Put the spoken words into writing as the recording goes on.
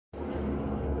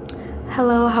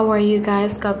Hello, how are you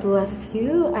guys? God bless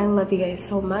you. I love you guys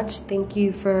so much. Thank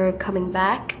you for coming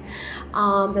back.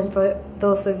 And for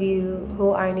those of you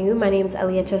who are new, my name is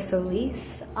Eliecha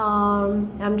Solis.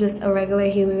 I'm just a regular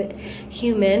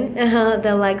human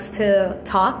that likes to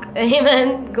talk.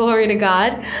 Amen. Glory to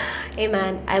God.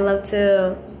 Amen. I love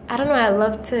to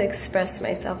express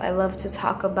myself. I love to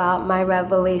talk about my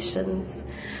revelations.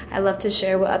 I love to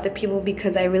share with other people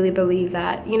because I really believe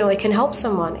that, it can help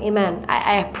someone. Amen.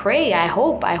 I pray, I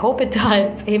hope it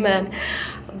does. Amen.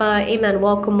 But amen.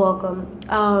 Welcome.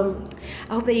 I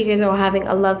hope that you guys are all having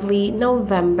a lovely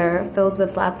November filled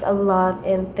with lots of love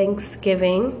and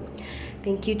thanksgiving.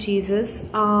 Thank you,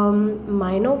 Jesus.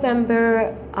 My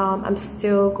November, I'm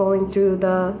still going through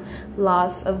the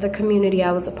loss of the community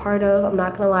I was a part of. I'm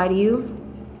not going to lie to you.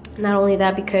 Not only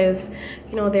that, because,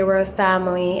 they were a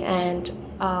family, and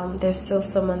there's still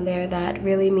someone there that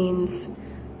really means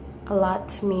a lot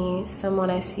to me. Someone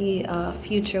I see a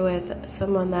future with,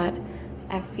 someone that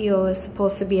I feel is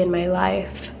supposed to be in my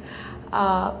life.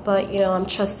 But, I'm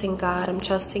trusting God. I'm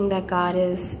trusting that God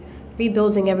is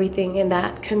rebuilding everything in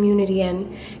that community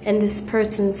and this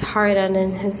person's heart and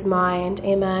in his mind.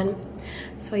 Amen.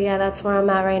 So yeah, that's where I'm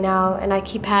at right now. And I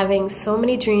keep having so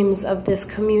many dreams of this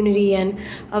community and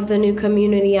of the new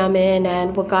community I'm in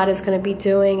and what God is going to be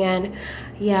doing. And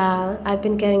yeah, I've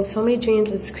been getting so many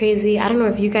dreams. It's crazy. I don't know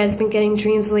if you guys have been getting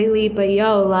dreams lately, but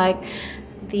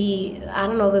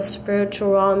the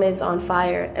spiritual realm is on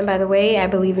fire. And by the way, I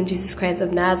believe in Jesus Christ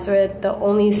of Nazareth. The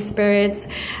only spirits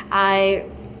I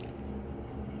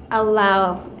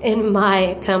allow in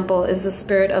my temple is the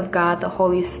Spirit of God, the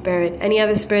Holy Spirit. Any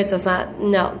other spirits, that's not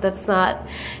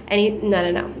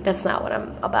what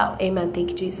I'm about. Amen. Thank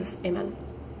you, Jesus. Amen.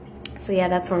 So yeah,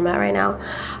 that's where I'm at right now.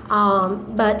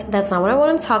 But that's not what I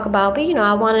want to talk about. But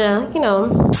I wanted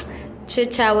to,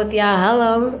 chit chat with y'all.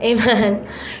 Hello. Amen.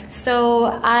 So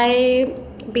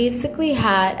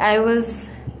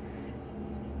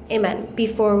Amen.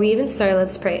 Before we even start,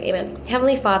 let's pray. Amen.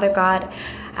 Heavenly Father, God,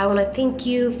 I want to thank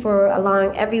you for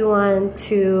allowing everyone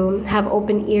to have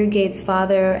open ear gates,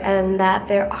 Father, and that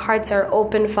their hearts are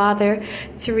open, Father,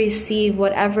 to receive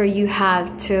whatever you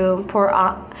have to pour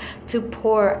out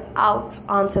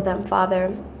onto them,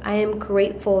 Father. I am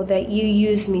grateful that you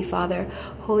use me, Father.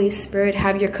 Holy Spirit,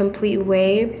 have your complete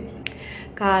way.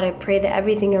 God, I pray that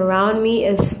everything around me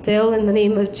is still in the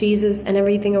name of Jesus, and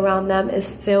everything around them is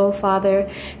still, Father.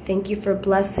 Thank you for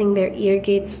blessing their ear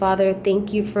gates, Father.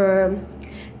 Thank you for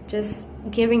just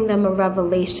giving them a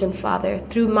revelation, Father,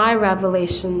 through my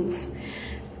revelations.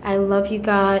 I love you,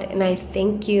 God, and I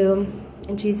thank you.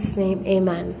 In Jesus' name,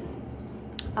 amen.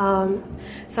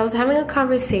 So I was having a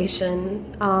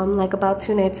conversation about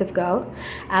 2 nights ago.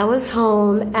 I was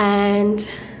home, and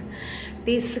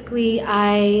basically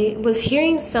I was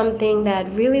hearing something that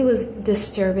really was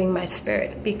disturbing my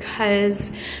spirit,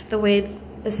 because the way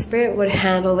the spirit would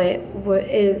handle it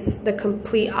is the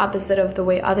complete opposite of the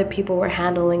way other people were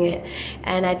handling it.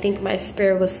 And I think my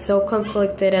spirit was so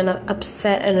conflicted and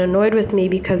upset and annoyed with me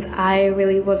because I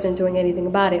really wasn't doing anything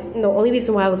about it. And the only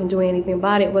reason why I wasn't doing anything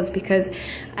about it was because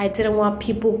I didn't want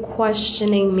people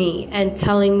questioning me and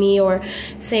telling me or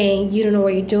saying, you don't know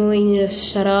what you're doing, you just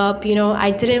shut up.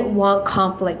 I didn't want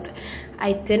conflict.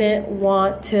 I didn't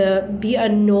want to be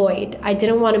annoyed. I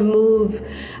didn't want to move.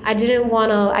 I didn't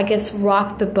want to,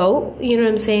 rock the boat. You know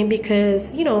what I'm saying?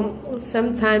 Because,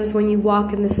 sometimes when you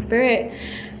walk in the Spirit,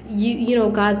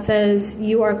 God says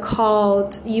you are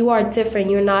called, you are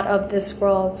different. You're not of this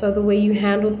world. So the way you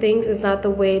handle things is not the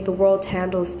way the world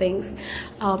handles things.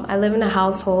 I live in a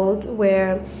household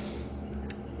where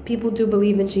people do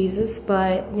believe in Jesus,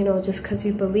 but, just because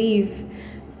you believe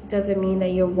doesn't mean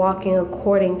that you're walking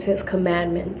according to his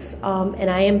commandments. And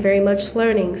I am very much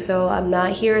learning, so I'm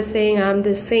not here saying I'm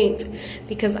the saint,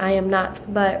 because I am not.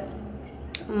 But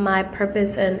my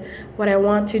purpose and what I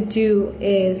want to do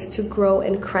is to grow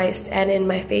in Christ and in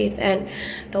my faith. And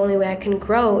the only way I can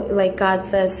grow, like God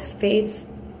says, faith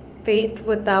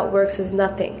without works is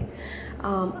nothing.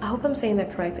 I hope I'm saying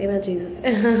that correct. Amen, Jesus.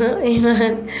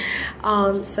 Amen.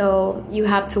 So you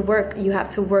have to work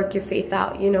your faith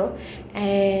out,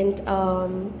 and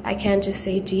I can't just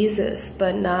say Jesus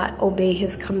but not obey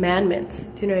his commandments.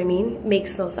 Do you know what I mean?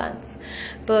 Makes no sense.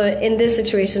 But in this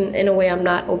situation, in a way, I'm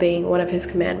not obeying one of his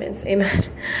commandments. Amen.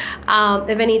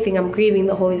 If anything, I'm grieving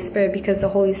the Holy Spirit, because the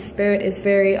Holy Spirit is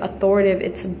very authoritative.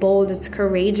 It's bold. It's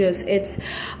courageous. It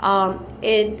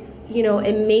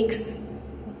makes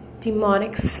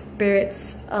demonic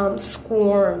spirits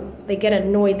squirm. They get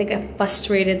annoyed, they get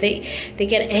frustrated, they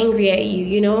get angry at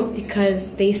you,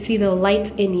 because they see the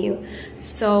light in you.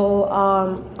 So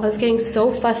I was getting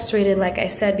so frustrated, like I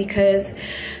said, because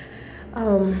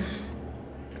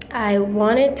I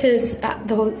wanted to,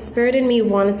 the Holy Spirit in me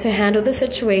wanted to handle the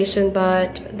situation,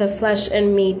 but the flesh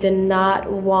in me did not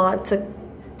want to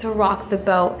rock the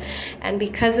boat. And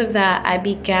because of that, I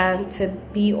began to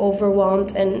be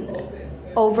overwhelmed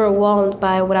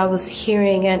by what I was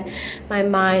hearing, and my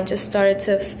mind just started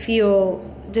to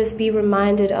be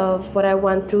reminded of what I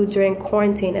went through during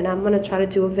quarantine. And I'm going to try to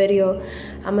do a video.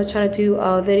 I'm going to try to do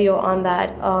a video on that,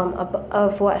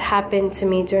 of what happened to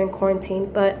me during quarantine.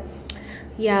 But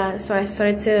yeah, so I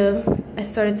started to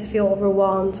feel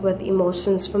overwhelmed with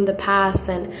emotions from the past,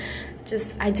 and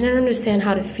I didn't understand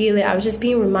how to feel it. I was just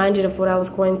being reminded of what I was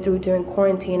going through during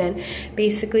quarantine. And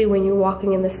basically, when you're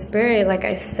walking in the Spirit, like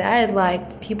I said,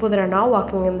 like, people that are not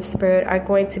walking in the Spirit are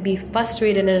going to be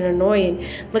frustrated and annoyed,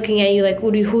 looking at you like,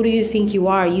 who do you think you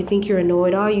are? You think you're a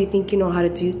know-it-all? You think you know how to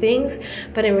do things?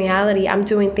 But in reality, I'm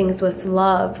doing things with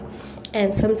love.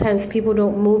 And sometimes people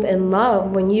don't move in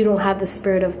love when you don't have the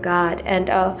Spirit of God. And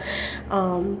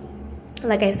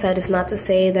like I said, it's not to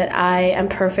say that I am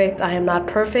perfect. I am not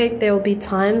perfect. There will be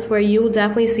times where you will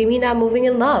definitely see me not moving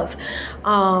in love.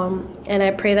 And I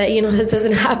pray that, that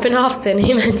doesn't happen often.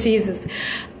 Amen, Jesus.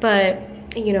 But,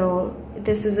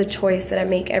 this is a choice that I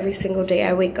make every single day.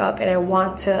 I wake up and I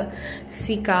want to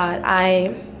seek God.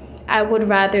 I would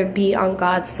rather be on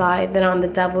God's side than on the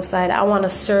devil's side. I want to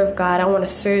serve God. I want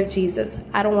to serve Jesus.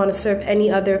 I don't want to serve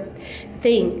any other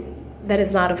thing that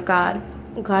is not of God.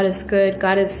 God is good.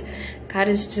 God is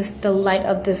just the light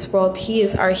of this world. He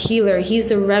is our healer. He's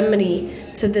the remedy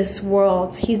to this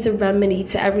world. He's the remedy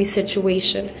to every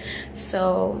situation.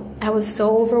 So I was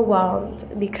so overwhelmed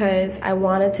because I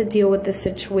wanted to deal with this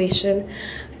situation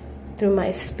through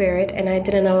my spirit, and I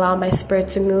didn't allow my spirit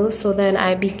to move. So then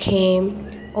I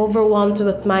became overwhelmed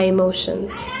with my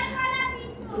emotions.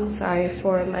 I'm sorry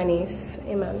for my niece.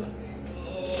 Amen.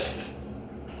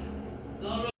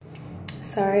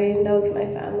 Sorry, that was my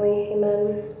family.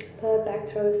 Amen. But back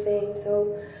to what I was saying.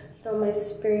 So, my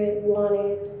spirit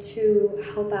wanted to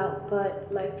help out,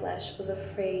 but my flesh was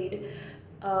afraid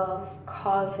of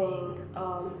causing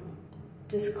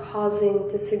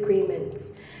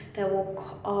disagreements that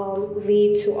will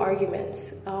lead to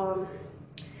arguments.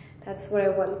 That's what I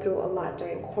went through a lot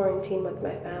during quarantine with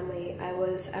my family. I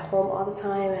was at home all the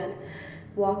time and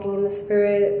walking in the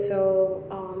Spirit. So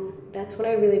that's when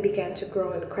I really began to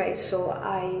grow in Christ. So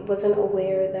I wasn't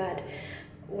aware that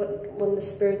when the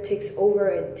Spirit takes over,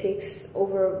 it takes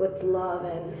over with love.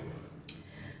 And,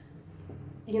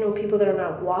 people that are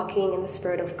not walking in the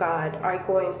Spirit of God are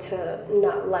going to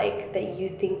not like that you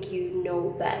think you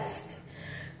know best,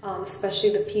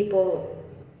 especially the people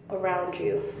around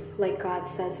you. Like God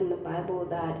says in the Bible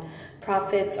that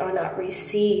prophets are not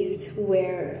received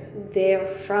where they're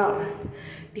from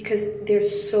because they're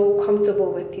so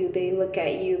comfortable with you. They look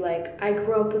at you like, I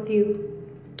grew up with you.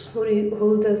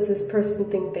 Who does this person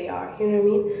think they are? You know what I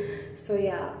mean? So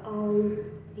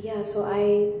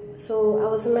so I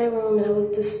was in my room and I was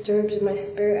disturbed in my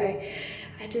spirit.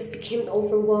 I just became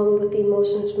overwhelmed with the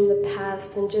emotions from the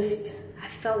past, and I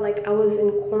felt like I was in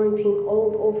quarantine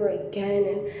all over again,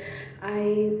 and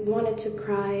I wanted to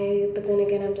cry, but then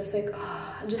again, I'm just like,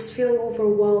 just feeling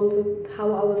overwhelmed with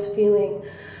how I was feeling.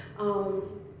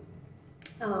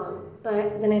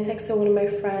 But then I texted one of my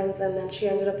friends, and then she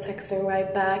ended up texting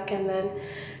right back, and then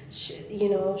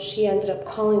she ended up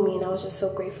calling me, and I was just so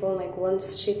grateful. And like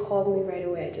once she called me right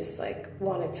away, I just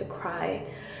wanted to cry.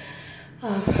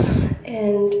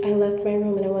 And I left my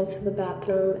room and I went to the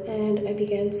bathroom and I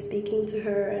began speaking to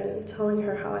her and telling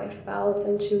her how I felt.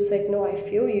 And she was like, no, I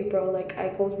feel you, bro. Like, I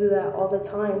go through that all the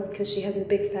time, because she has a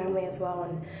big family as well.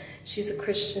 And she's a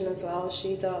Christian as well.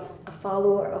 She's a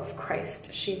follower of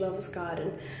Christ. She loves God,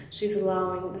 and she's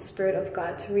allowing the Spirit of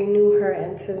God to renew her,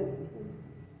 and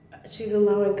she's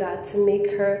allowing God to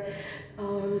make her,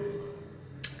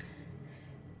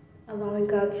 allowing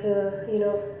God to,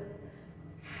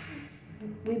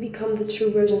 we become the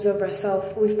true versions of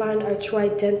ourselves. We find our true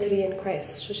identity in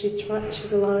Christ. So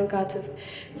she's allowing God to,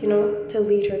 to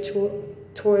lead her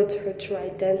towards her true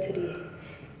identity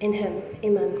in Him.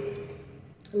 Amen.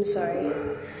 I'm sorry.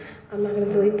 I'm not going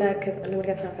to delete that because I don't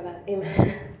got time for that.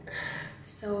 Amen.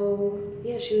 So,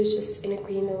 yeah, she was just in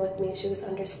agreement with me. She was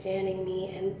understanding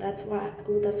me, and that's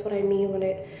what I mean when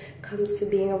it comes to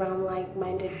being around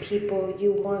like-minded people.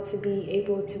 You want to be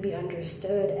able to be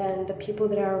understood, and the people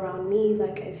that are around me,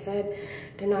 like I said,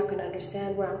 they're not going to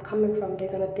understand where I'm coming from.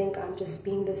 They're going to think I'm just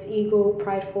being this ego,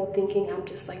 prideful, thinking I'm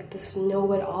just like this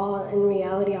know-it-all. In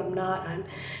reality, I'm not. I'm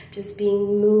just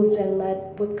being moved and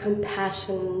led with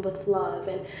compassion, with love,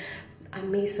 and I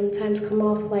may sometimes come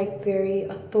off like very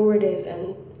authoritative,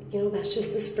 and that's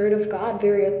just the Spirit of God,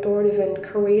 very authoritative and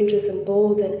courageous and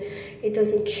bold, and it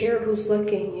doesn't care who's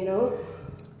looking,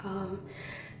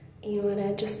 and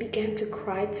I just began to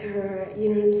cry to her, you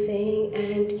know what I'm saying?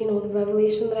 And, the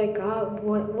revelation that I got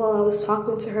while I was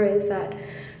talking to her is that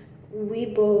we're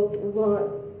both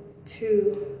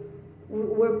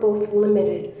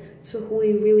limited to who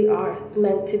we really are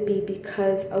meant to be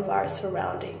because of our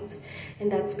surroundings.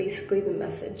 And that's basically the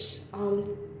message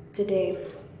today.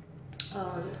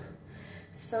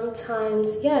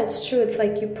 Sometimes, it's true. It's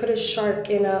like you put a shark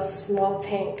in a small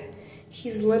tank.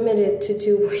 He's limited to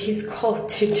do what he's called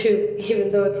to do,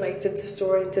 even though it's like to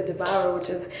destroy and to devour, which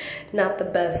is not the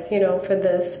best, for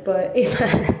this, but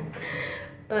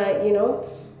but,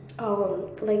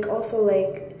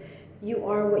 you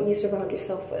are what you surround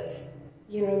yourself with.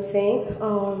 You know what I'm saying?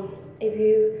 If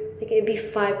you, it'd be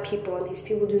 5 people and these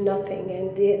people do nothing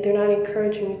and they're not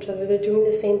encouraging each other, they're doing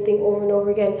the same thing over and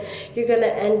over again, you're going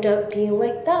to end up being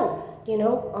like them,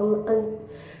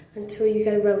 until you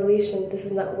get a revelation, this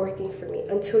is not working for me,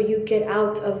 until you get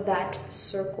out of that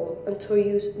circle, until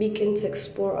you begin to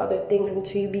explore other things,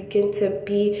 until you begin to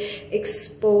be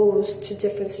exposed to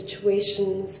different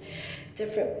situations,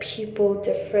 different people,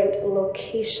 different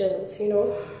locations,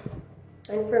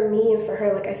 And for me and for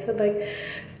her, like I said,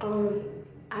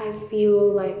 I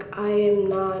feel like I am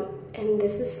not, and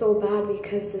this is so bad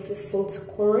because this is since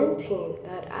quarantine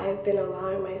that I've been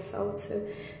allowing myself to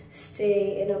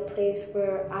stay in a place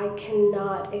where I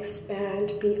cannot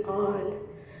expand beyond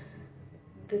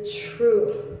the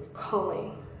true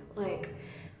calling. Like,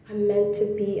 I'm meant to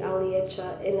be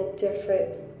Aliyah in a different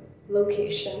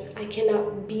location. I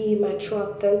cannot be my true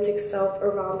authentic self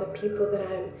around the people that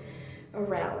I'm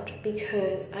around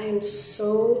because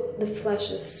the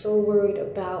flesh is so worried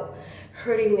about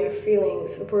hurting their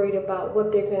feelings, worried about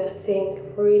what they're going to think,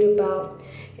 worried about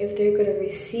if they're going to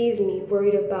receive me,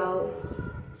 worried about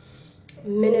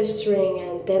ministering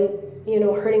and them,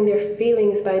 hurting their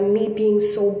feelings by me being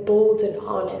so bold and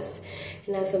honest.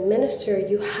 And as a minister,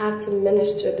 you have to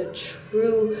minister the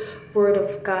true word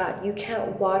of God. You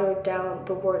can't water down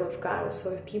the word of God.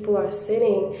 So if people are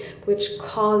sinning, which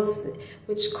causes,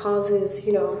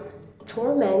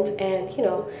 torment, and,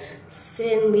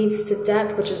 sin leads to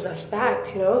death, which is a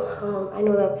fact, I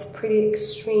know that's pretty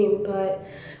extreme, but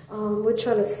we're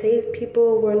trying to save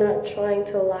people. We're not trying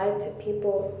to lie to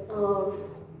people.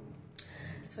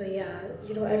 So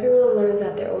everyone learns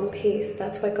at their own pace.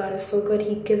 That's why God is so good.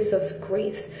 He gives us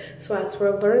grace. So as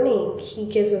we're learning, he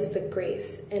gives us the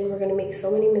grace. And we're going to make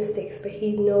so many mistakes, but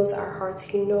he knows our hearts.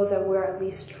 He knows that we're at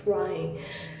least trying.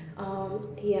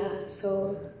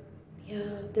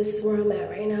 This is where I'm at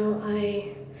right now.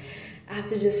 I have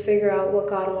to just figure out what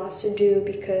God wants to do,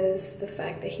 because the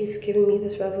fact that he's giving me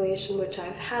this revelation, which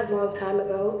I've had a long time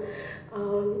ago,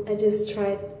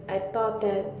 I thought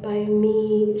that by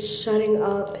me shutting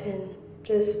up and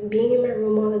just being in my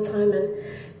room all the time and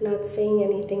not saying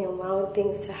anything, allowing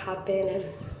things to happen and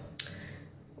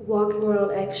walking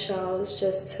around eggshells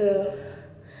just to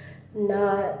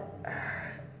not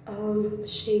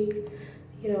shake,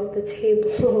 the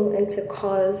table and to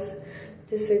cause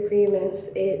disagreement,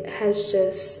 it has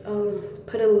just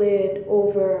put a lid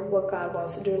over what God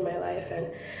wants to do in my life, and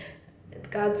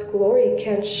God's glory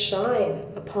can shine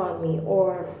upon me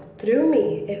or through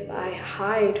me if I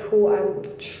hide who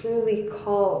I'm truly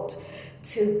called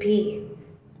to be.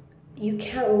 You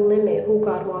can't limit who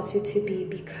God wants you to be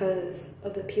because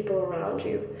of the people around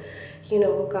you.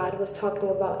 God was talking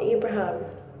about Abraham.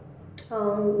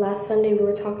 Last Sunday we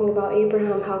were talking about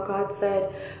Abraham, how God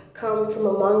said, come from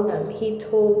among them. He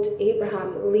told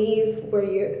Abraham, leave where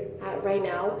you're at right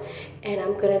now, and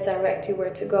I'm going to direct you where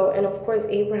to go. And of course,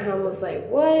 Abraham was like,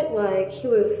 what? Like, he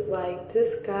was like,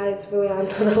 this guy's really on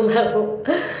another level.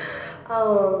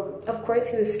 Of course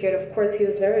he was scared. Of course he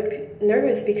was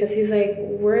nervous because he's like,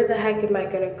 where the heck am I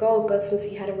going to go? But since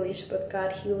he had a relationship with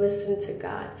God, he listened to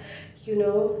God. He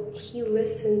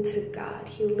listened to God.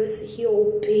 He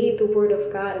obeyed the word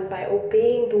of God. And by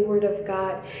obeying the word of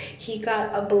God, he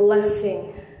got a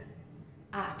blessing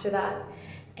after that.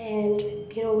 And,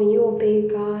 when you obey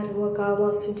God and what God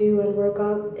wants to do and where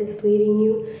God is leading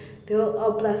you,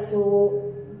 a blessing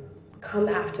will come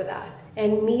after that.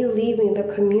 And me leaving the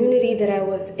community that I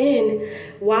was in,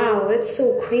 wow, it's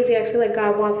so crazy. I feel like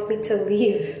God wants me to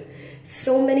leave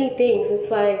so many things. It's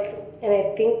like, and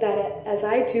I think that as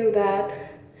I do that,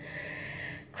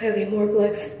 clearly more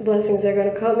blessings are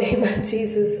going to come. Amen,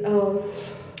 Jesus.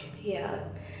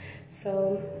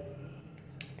 So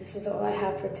this is all I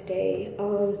have for today.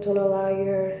 Don't allow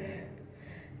your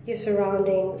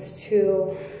surroundings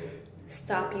to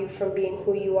stop you from being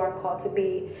who you are called to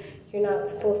be. You're not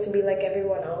supposed to be like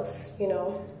everyone else, you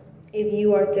know. If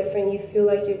you are different, you feel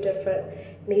like you're different,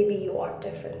 maybe you are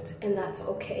different, and that's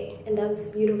okay, and that's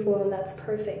beautiful, and that's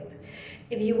perfect.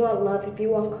 If you want love, if you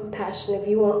want compassion, if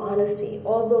you want honesty,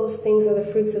 all those things are the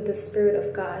fruits of the Spirit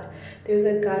of God. There's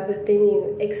a God within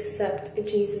you. Accept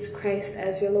Jesus Christ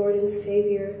as your Lord and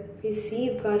Savior.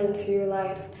 Receive God into your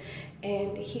life,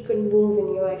 and He can move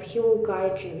in your life. He will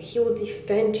guide you. He will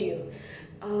defend you.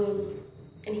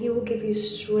 And He will give you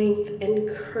strength and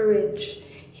courage.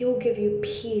 He will give you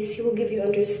peace. He will give you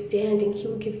understanding. He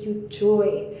will give you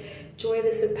joy. Joy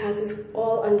that surpasses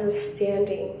all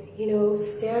understanding. You know,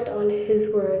 stand on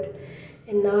His word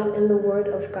and not in the word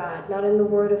of God, not in the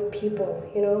word of people.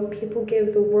 You know, people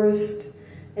give the worst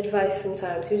advice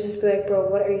sometimes. You just be like, bro,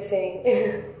 what are you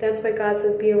saying? That's why God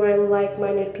says be around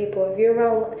like-minded people. If you're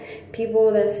around people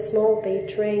that smoke, they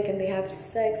drink, and they have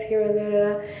sex here and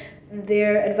there,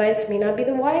 their advice may not be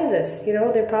the wisest. You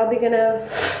know, they're probably gonna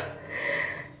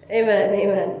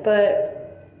amen,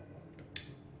 but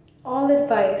all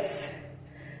advice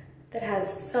that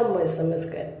has some wisdom is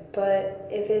good. But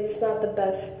if it's not the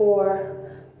best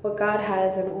for what God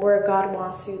has and where God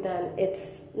wants you, then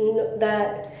it's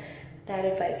that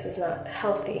advice is not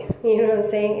healthy. You know what I'm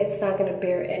saying? It's not going to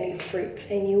bear any fruit,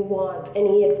 and you want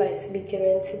any advice to be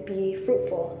given to be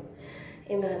fruitful.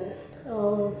 Amen.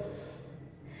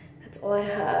 That's all I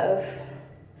have.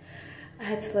 I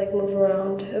had to move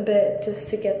around a bit just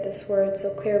to get this word,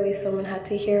 so clearly someone had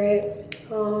to hear it.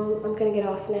 I'm gonna get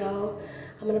off now.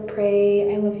 I'm gonna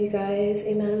pray. I love you guys.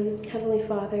 Amen. Heavenly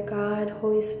Father, God,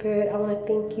 Holy Spirit, I want to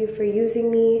thank you for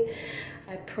using me.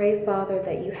 I pray, Father,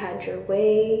 that you had your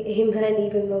way. Amen.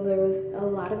 Even though there was a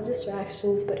lot of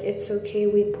distractions, but it's okay.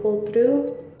 We pulled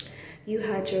through. You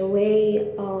had your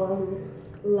way.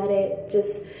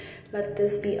 Let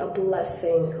this be a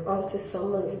blessing onto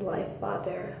someone's life,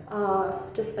 Father.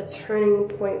 Just a turning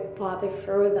point, Father,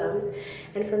 for them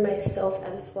and for myself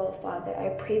as well, Father. I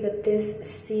pray that this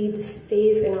seed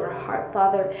stays in our heart,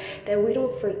 Father, that we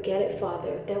don't forget it,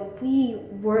 Father, that we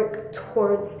work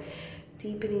towards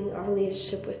deepening our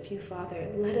relationship with you, Father.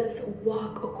 Let us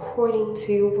walk according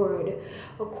to your word,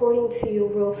 according to your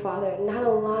will, Father, not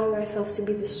allowing ourselves to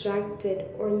be distracted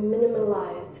or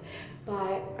minimalized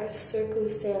by our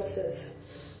circumstances.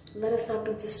 Let us not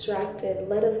be distracted.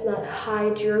 Let us not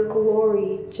hide your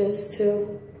glory just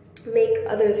to make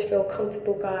others feel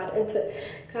comfortable, God. And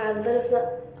God, let us not,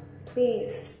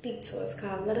 please speak to us,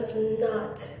 God. Let us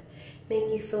not make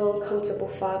you feel uncomfortable,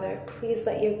 Father. Please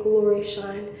let your glory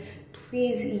shine.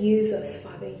 Please use us,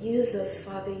 Father. Use us,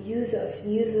 Father. Use us,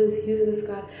 use us, use us,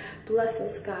 God. Bless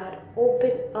us, God.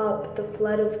 Open up the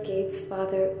flood of gates,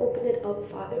 Father. Open it up,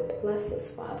 Father. Bless us,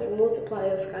 Father. Multiply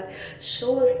us, God.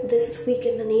 Show us this week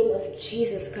in the name of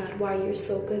Jesus, God, why you're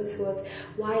so good to us.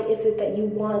 Why is it that you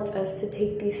want us to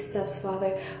take these steps,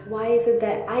 Father? Why is it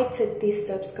that I took these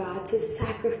steps, God, to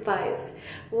sacrifice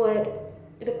what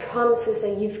the promises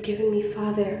that you've given me,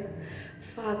 Father?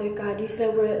 Father God, you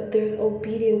said where there's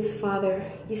obedience, Father.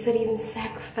 You said even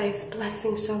sacrifice,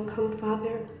 blessing shall come,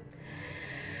 Father.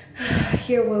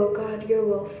 Your will, God, your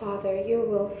will, Father, your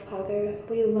will, Father.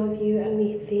 We love you and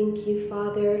we thank you,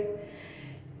 Father.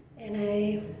 And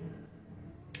I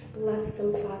bless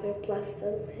them, Father, bless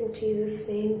them. In Jesus'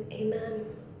 name, amen.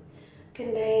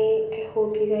 Good night. I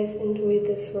hope you guys enjoyed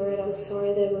this word. I'm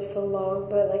sorry that it was so long,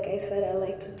 but like I said, I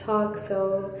like to talk,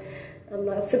 so I'm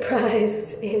not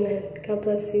surprised. Amen. God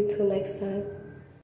bless you. Till next time.